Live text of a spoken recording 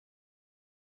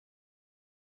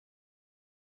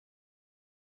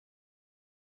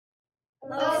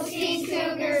OC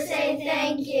Cougars say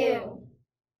thank you.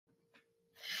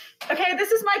 Okay,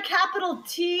 this is my capital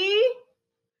T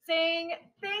saying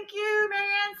thank you,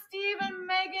 Marianne, Steve, and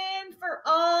Megan, for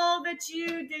all that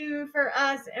you do for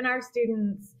us and our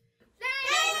students.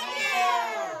 Thank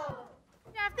you!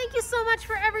 Jeff, thank you so much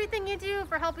for everything you do,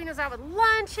 for helping us out with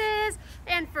lunches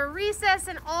and for recess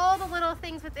and all the little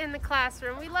things within the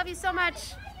classroom. We love you so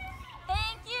much.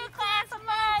 Thank you,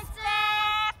 classified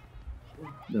staff!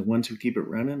 The ones who keep it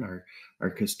running, our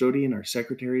custodian, our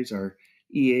secretaries, our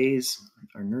EAs,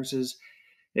 our nurses,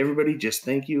 everybody, just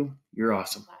thank you. You're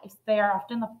awesome. They are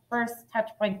often the first touch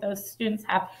point those students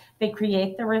have. They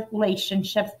create the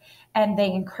relationships and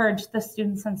they encourage the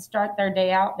students and start their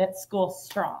day out at school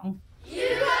strong. You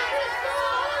guys are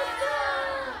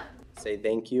awesome! Say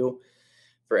thank you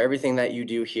for everything that you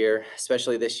do here,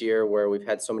 especially this year where we've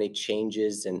had so many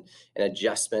changes and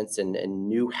adjustments and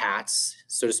new hats,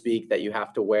 so to speak, that you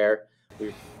have to wear.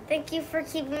 Thank you for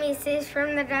keeping me safe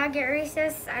from the dog at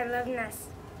recess. I love Ness.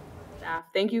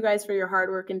 Thank you guys for your hard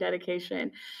work and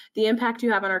dedication. The impact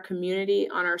you have on our community,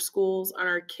 on our schools, on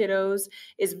our kiddos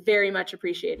is very much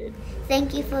appreciated.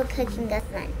 Thank you for cooking us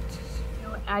lunch.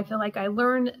 I feel like I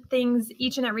learn things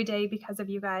each and every day because of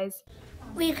you guys.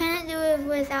 We couldn't do it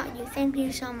without you. Thank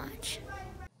you so much.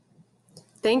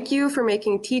 Thank you for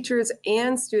making teachers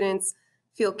and students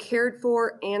feel cared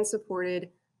for and supported.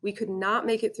 We could not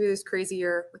make it through this crazy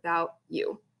year without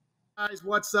you. Guys,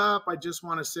 what's up? I just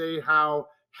want to say how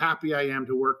happy I am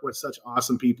to work with such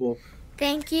awesome people.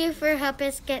 Thank you for helping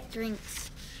us get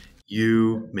drinks.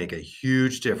 You make a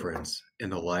huge difference in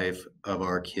the life of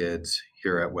our kids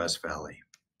here at West Valley.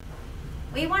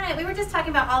 We were just talking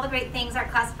about all the great things our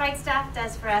classified staff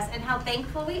does for us and how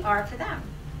thankful we are for them.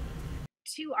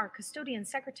 To our custodians,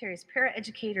 secretaries,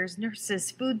 paraeducators, nurses,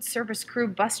 food service crew,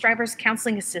 bus drivers,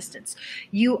 counseling assistants.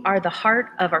 You are the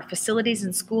heart of our facilities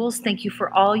and schools. Thank you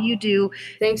for all you do.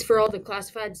 Thanks for all the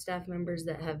classified staff members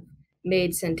that have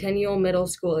made Centennial Middle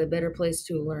School a better place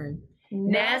to learn.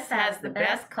 Ness has the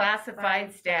best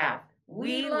classified staff.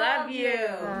 We love you.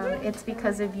 It's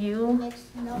because of you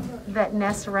that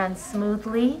Ness runs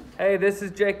smoothly. Hey, this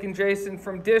is Jake and Jason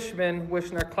from Dishman,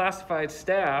 wishing our classified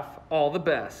staff all the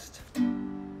best.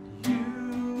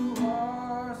 You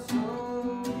are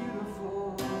so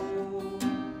beautiful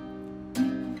to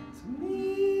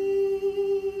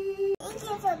me. Thank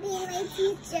you for being my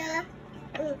teacher.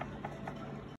 I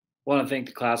want to thank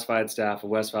the classified staff of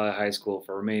West Valley High School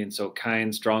for remaining so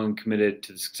kind, strong, and committed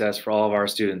to the success for all of our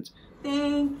students.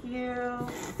 Thank you.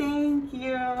 Thank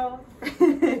you.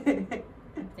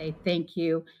 Say thank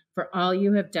you for all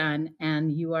you have done,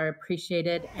 and you are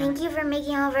appreciated. Thank you for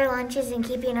making all of our lunches and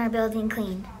keeping our building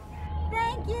clean.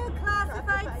 Thank you,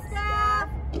 classified staff.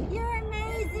 You're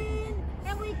amazing,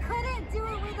 and we couldn't do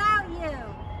it without you.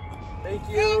 Thank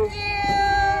you.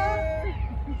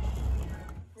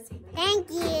 Thank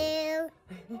you.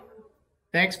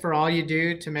 Thanks for all you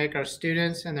do to make our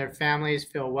students and their families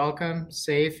feel welcome,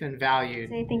 safe, and valued.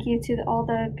 Say thank you to all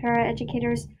the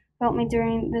paraeducators who helped me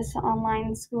during this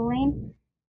online schooling.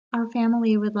 Our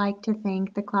family would like to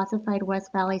thank the classified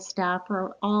West Valley staff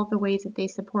for all the ways that they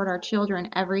support our children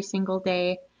every single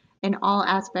day in all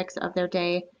aspects of their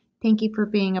day. Thank you for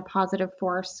being a positive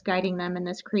force guiding them in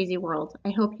this crazy world.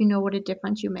 I hope you know what a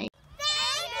difference you make.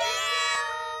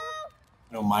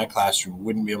 My classroom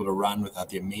wouldn't be able to run without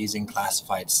the amazing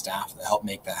classified staff that helped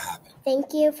make that happen.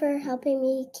 Thank you for helping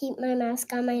me keep my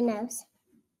mask on my nose.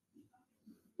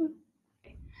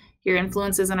 Your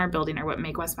influences in our building are what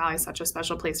make West Valley such a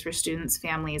special place for students,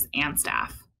 families, and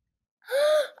staff.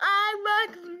 I'm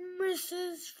like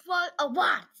Mrs.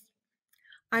 Watts.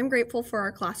 I'm grateful for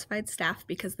our classified staff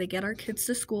because they get our kids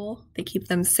to school. They keep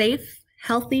them safe,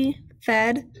 healthy,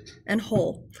 fed, and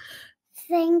whole.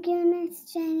 Thank you,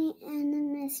 Miss Jenny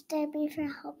and Miss Debbie, for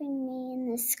helping me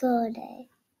in the school day.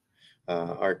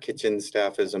 Our kitchen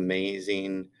staff is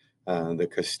amazing. The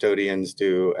custodians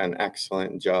do an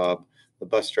excellent job. The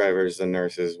bus drivers, the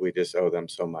nurses, we just owe them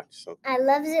so much. So I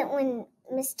love it when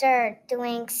Mr.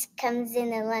 Dwinks comes in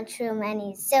the lunchroom and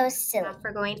he's so silly.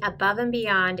 For going above and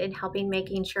beyond in helping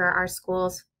making sure our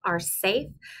schools are safe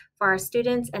for our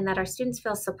students and that our students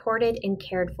feel supported and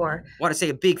cared for. I want to say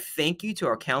a big thank you to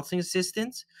our counseling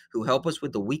assistants who help us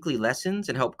with the weekly lessons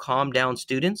and help calm down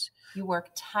students. You work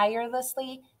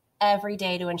tirelessly every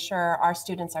day to ensure our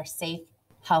students are safe,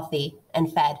 healthy,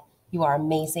 and fed. You are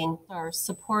amazing. Are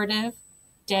supportive,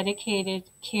 dedicated,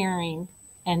 caring,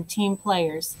 and team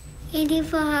players. Thank you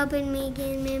for helping me get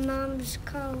in my mom's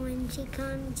car when she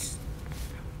comes.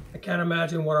 I can't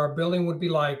imagine what our building would be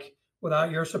like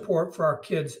without your support for our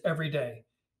kids every day.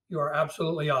 You are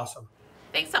absolutely awesome.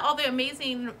 Thanks to all the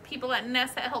amazing people at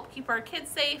Nest that help keep our kids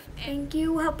safe. Thank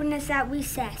you helping us at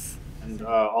recess. And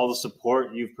all the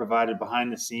support you've provided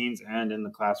behind the scenes and in the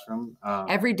classroom.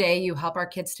 Every day you help our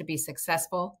kids to be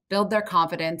successful, build their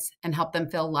confidence, and help them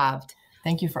feel loved.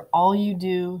 Thank you for all you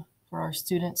do for our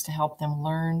students to help them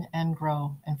learn and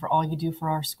grow, and for all you do for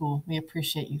our school. We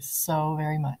appreciate you so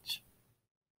very much.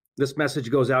 This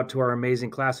message goes out to our amazing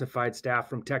classified staff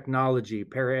from technology,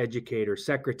 paraeducators,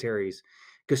 secretaries,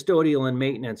 custodial and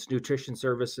maintenance, nutrition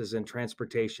services, and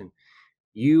transportation.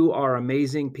 You are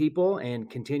amazing people and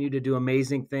continue to do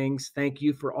amazing things. Thank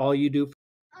you for all you do.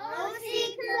 OC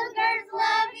Cougars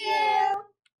love you.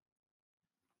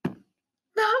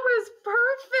 That was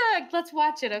perfect. Let's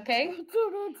watch it, okay?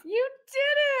 You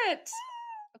did it.